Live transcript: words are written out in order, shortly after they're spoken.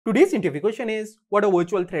Today's interview question is, what are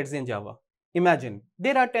virtual threads in Java? Imagine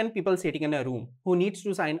there are 10 people sitting in a room who needs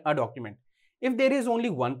to sign a document. If there is only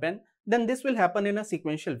one pen, then this will happen in a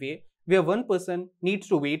sequential way where one person needs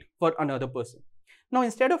to wait for another person. Now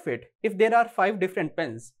instead of it, if there are 5 different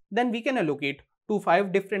pens, then we can allocate to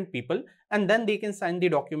 5 different people and then they can sign the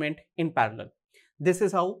document in parallel. This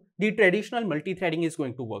is how the traditional multi-threading is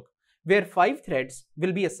going to work, where 5 threads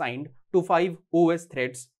will be assigned to 5 OS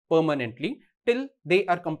threads permanently till they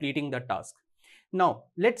are completing the task. Now,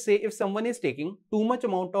 let's say if someone is taking too much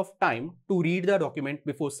amount of time to read the document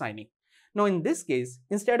before signing. Now, in this case,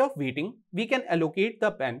 instead of waiting, we can allocate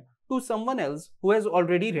the pen to someone else who has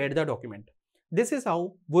already read the document. This is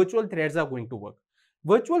how virtual threads are going to work.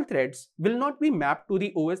 Virtual threads will not be mapped to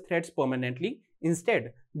the OS threads permanently.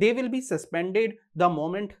 Instead, they will be suspended the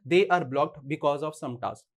moment they are blocked because of some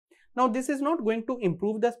task. Now, this is not going to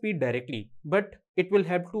improve the speed directly, but it will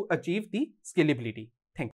help to achieve the scalability.